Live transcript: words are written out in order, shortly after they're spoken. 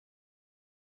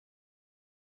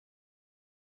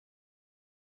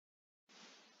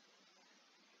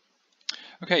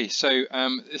Okay, so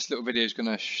this little video is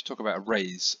going to talk about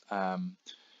arrays.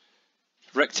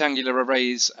 Rectangular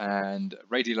arrays and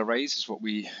radial arrays is what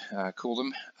we call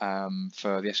them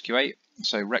for the SQA.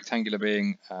 So rectangular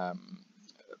being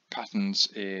patterns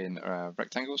in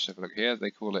rectangles. So if you look here,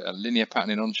 they call it a linear pattern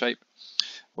in Onshape,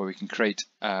 where we can create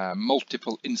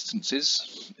multiple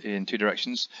instances in two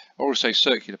directions, or also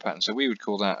circular patterns. So we would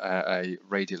call that a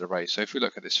radial array. So if we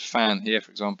look at this fan here, for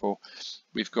example,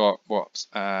 we've got what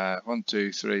 1,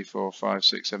 2, 3, 4, 5,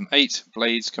 6, 7, 8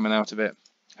 blades coming out of it.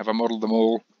 Have I modelled them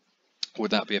all?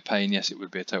 Would that be a pain? Yes, it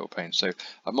would be a total pain. So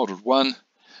I've modelled one,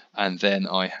 and then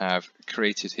I have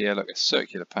created here, look, a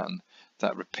circular pattern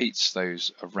that repeats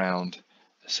those around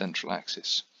the central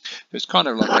axis. So it's kind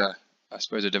of like a, I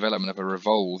suppose, a development of a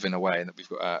revolve in a way, that we've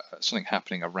got something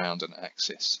happening around an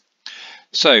axis.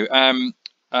 So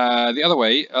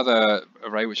the other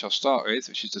array which I'll start with,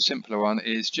 which is the simpler one,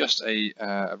 is just a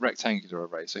rectangular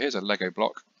array. So here's a Lego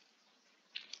block.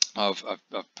 I've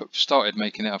started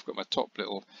making it. I've got my top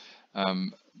little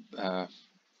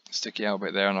sticky out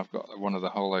bit there, and I've got one of the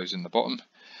hollows in the bottom.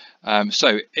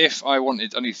 So if I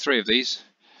wanted, I need 3 of these.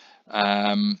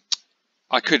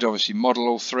 I could obviously model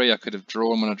all 3. I could have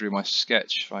drawn when I drew my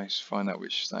sketch, if I find out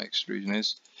which that extrusion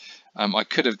is. I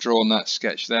could have drawn that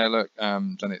sketch there, look,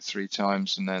 done it 3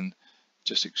 times and then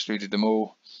just extruded them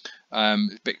all. A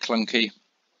bit clunky.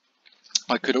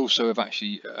 I could also have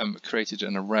actually created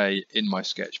an array in my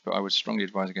sketch, but I would strongly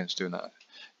advise against doing that.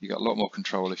 You got a lot more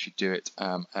control if you do it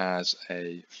as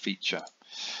a feature.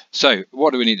 So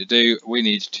what do we need to do? We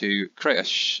need to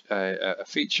create a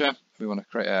feature. We want to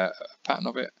create a pattern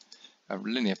of it, a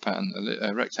linear pattern,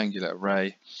 a rectangular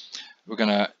array. We're going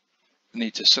to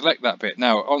need to select that bit.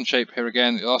 Now Onshape here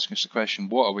again, it's asking us the question,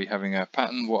 what are we having a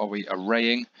pattern? What are we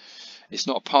arraying? It's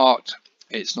not a part,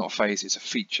 it's not a phase, it's a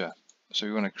feature. So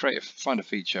we want to find a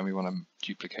feature, and we want to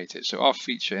duplicate it. So our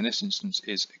feature in this instance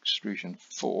is extrusion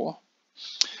 4.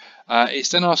 It's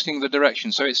then asking the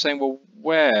direction. So it's saying, well,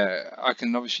 where? I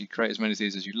can obviously create as many of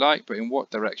these as you like, but in what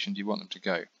direction do you want them to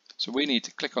go? So we need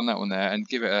to click on that one there and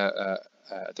give it a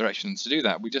direction. And to do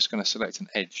that, we're just going to select an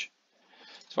edge.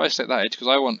 So I select that edge because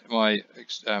I want my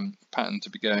pattern to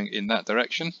be going in that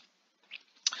direction.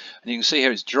 And you can see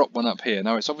here it's dropped one up here.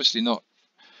 Now it's obviously not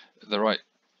the right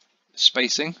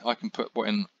spacing. I can put what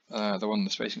in the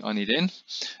spacing I need in,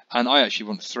 and I actually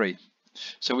want 3.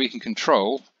 So we can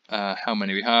control how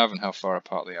many we have and how far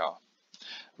apart they are.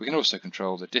 We can also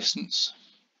control the distance.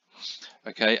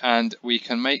 Okay, and we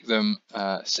can make them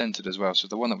centered as well. So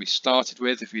the one that we started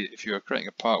with, if you were creating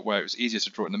a part where it was easier to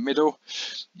draw in the middle,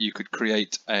 you could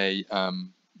create a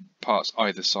parts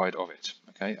either side of it.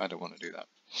 Okay, I don't want to do that.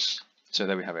 So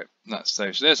there we have it. That's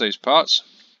those. There's those parts.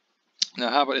 Now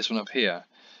how about this one up here?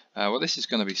 Well, this is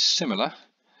going to be similar.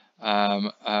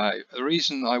 The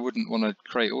reason I wouldn't want to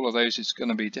create all of those is going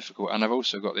to be difficult, and I've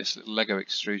also got this Lego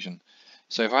extrusion.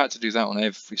 So if I had to do that on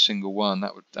every single one,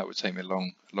 that would take me a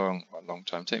long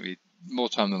time. Take me more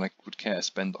time than I would care to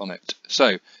spend on it.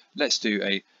 So let's do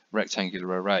a rectangular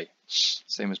array.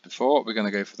 Same as before. We're going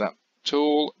to go for that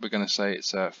tool. We're going to say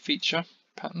it's a feature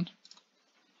pattern.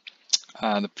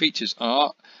 The features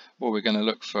are what we're going to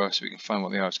look for, so we can find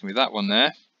what they are. It's going to be that one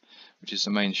there, which is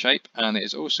the main shape, and it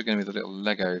is also going to be the little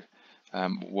Lego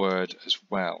word as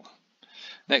well.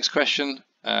 Next question,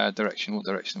 direction. What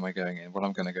direction am I going in? Well,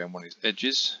 I'm going to go in one of these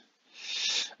edges,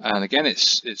 and again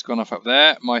it's gone off up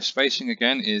there. My spacing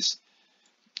again is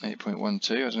 8.12.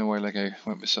 I don't know why Lego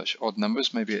went with such odd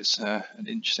numbers. Maybe it's an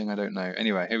inch thing, I don't know.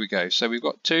 Anyway, here we go. So we've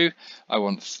got 2. I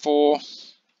want 4.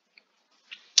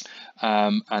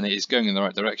 And it is going in the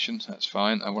right direction, so that's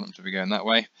fine. I want them to be going that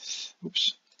way.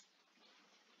 Oops.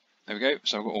 There we go.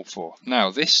 So I've got all 4. Now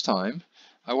this time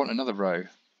I want another row.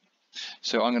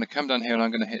 So I'm going to come down here and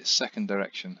I'm going to hit second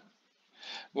direction.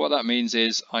 What that means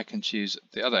is I can choose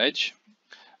the other edge,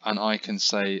 and I can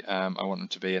say I want them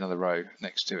to be another row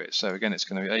next to it. So again, it's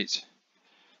going to be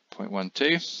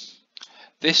 8.12.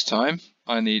 This time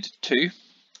I need 2.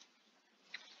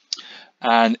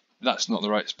 And that's not the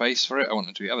right space for it. I want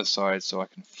them to be the other side, so I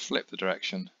can flip the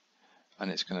direction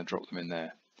and it's going to drop them in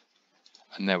there.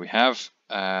 And there we have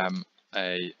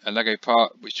a Lego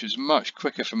part, which was much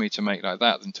quicker for me to make like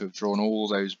that than to have drawn all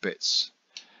those bits.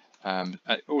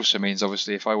 It also means,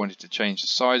 obviously, if I wanted to change the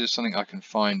size of something, I can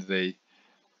find the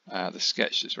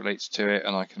sketch that relates to it,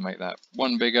 and I can make that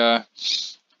one bigger,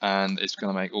 and it's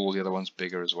going to make all the other ones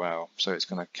bigger as well. So it's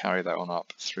going to carry that on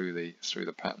up through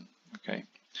the pattern. Okay,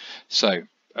 so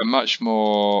a much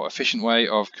more efficient way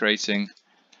of creating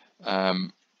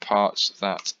parts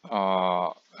that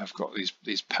have got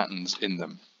these patterns in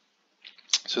them.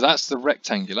 So that's the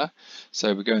rectangular.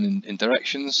 So we're going in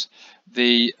directions.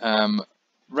 The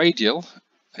radial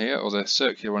here, or the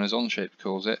circular one as Onshape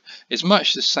calls it, is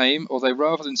much the same, although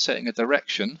rather than setting a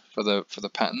direction for the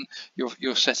pattern,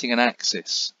 you're setting an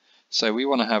axis. So we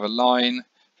want to have a line.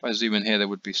 If I zoom in here, there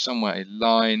would be somewhere a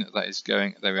line that is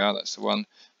going, there we are, that's the one.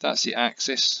 That's the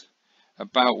axis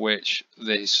about which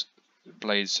these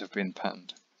blades have been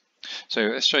patterned. So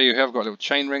let's show you here. I've got a little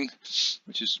chain ring,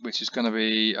 which is going to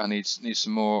be, I need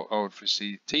some more old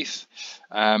frizzy teeth.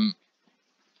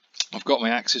 I've got my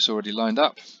axis already lined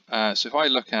up. So if I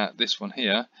look at this one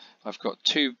here, I've got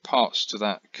two parts to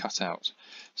that cut out.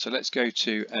 So let's go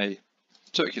to a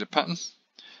circular pattern.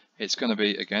 It's going to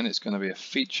be, again, it's going to be a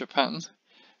feature pattern.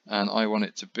 And I want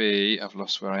it to be, I've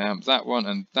lost where I am, that one,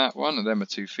 and them are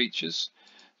two features.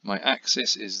 My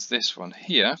axis is this one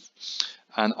here.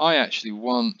 And I actually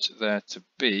want there to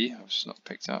be, I've just not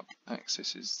picked up,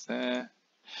 axis is there.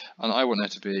 And I want there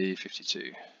to be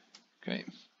 52. Okay.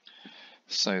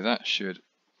 So that should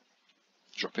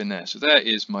drop in there. So there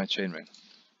is my chain ring.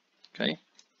 Okay.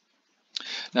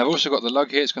 Now I've also got the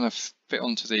lug here. It's going to fit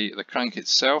onto the crank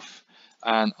itself,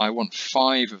 and I want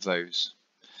 5 of those.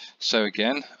 So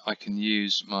again, I can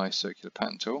use my circular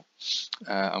pattern tool.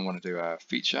 I want to do a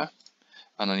feature,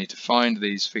 and I need to find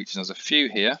these features. There's a few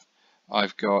here.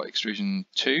 I've got extrusion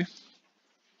 2.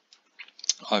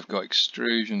 I've got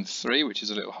extrusion 3, which is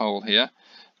a little hole here,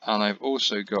 and I've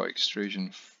also got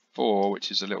extrusion 4,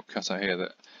 which is a little cutout here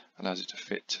that allows it to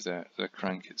fit to the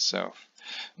crank itself.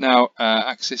 Now,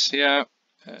 axis here,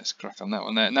 let's crack on that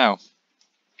one there. Now,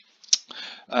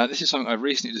 this is something I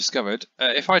recently discovered.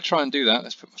 If I try and do that,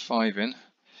 let's put my 5 in,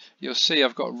 you'll see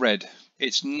I've got red.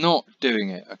 It's not doing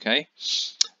it, okay?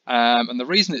 And the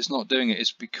reason it's not doing it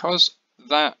is because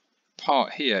that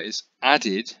part here is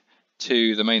added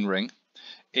to the main ring.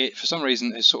 It, for some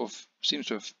reason, it sort of seems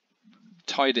to have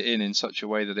tied it in such a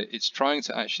way that it's trying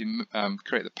to actually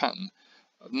create the pattern,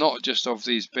 not just of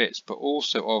these bits, but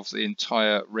also of the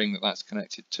entire ring that's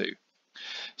connected to.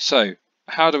 So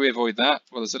how do we avoid that?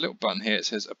 Well, there's a little button here. It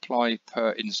says apply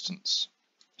per instance.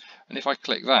 And if I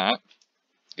click that,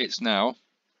 it's now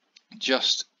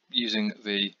just using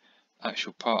the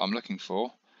actual part I'm looking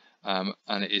for. And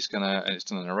it's done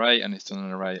an array, and it's done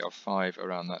an array of 5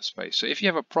 around that space. So if you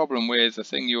have a problem with the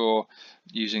thing you're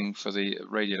using for the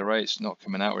radial array, it's not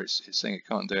coming out, or it's saying it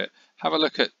can't do it, have a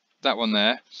look at that one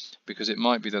there, because it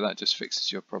might be that just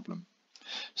fixes your problem.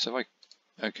 So if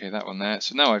I, okay, that one there.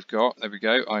 So now I've got, there we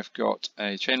go, I've got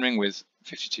a chain ring with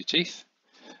 52 teeth,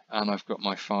 and I've got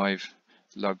my 5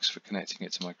 lugs for connecting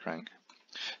it to my crank.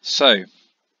 So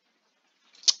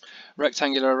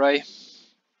rectangular array.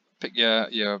 Pick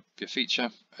your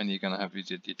feature, and you're going to have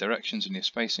your directions and your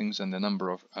spacings and the number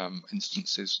of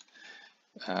instances.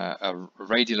 A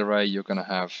radial array, you're going to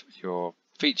have your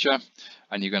feature,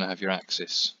 and you're going to have your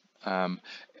axis.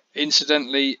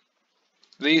 Incidentally,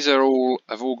 these are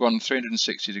have all gone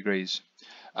 360 degrees.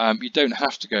 You don't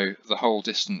have to go the whole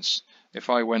distance. If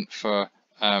I went for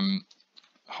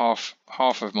half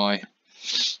of my,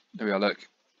 there we are. Look,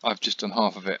 I've just done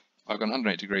half of it. I've gone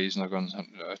 108 degrees, and I've gone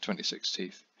 26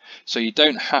 teeth. So you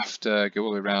don't have to go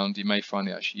all the way around. You may find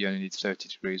that actually you only need 30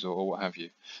 degrees or what have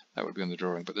you. That would be on the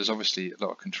drawing, but there's obviously a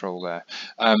lot of control there.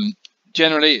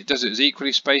 Generally, it does it as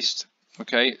equally spaced.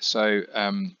 Okay, so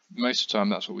most of the time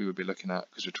that's what we would be looking at,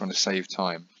 because we're trying to save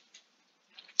time.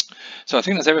 So I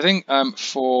think that's everything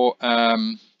for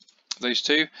those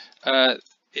two.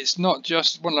 It's not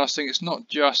just, one last thing, it's not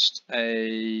just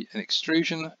an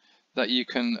extrusion that you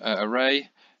can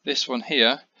array. This one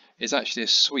here is actually a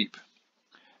sweep.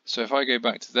 So if I go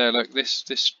back to there, look,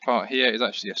 this part here is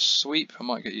actually a sweep. I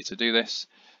might get you to do this.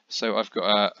 So I've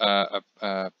got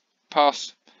a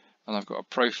path, and I've got a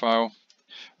profile,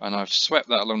 and I've swept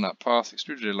that along that path,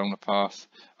 extruded it along the path,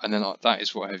 and then that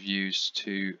is what I've used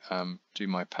to do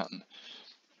my pattern.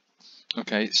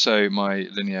 Okay, so my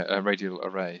linear radial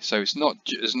array. So it's not,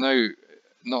 there's not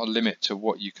a limit to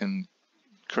what you can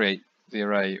create the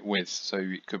array with. So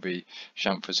it could be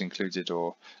chamfers included,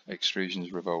 or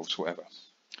extrusions, revolves, whatever.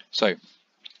 So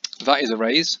that is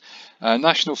arrays.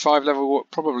 National 5 level,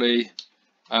 probably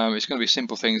it's going to be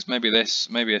simple things. Maybe this,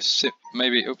 maybe a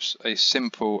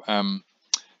simple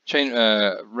chain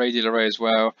radial array as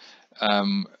well.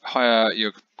 Higher,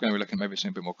 you're going to be looking at maybe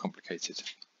something a bit more complicated.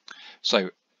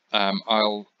 So I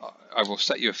will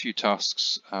set you a few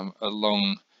tasks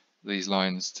along these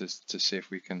lines to see if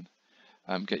we can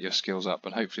get your skills up,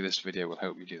 and hopefully this video will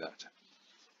help you do that.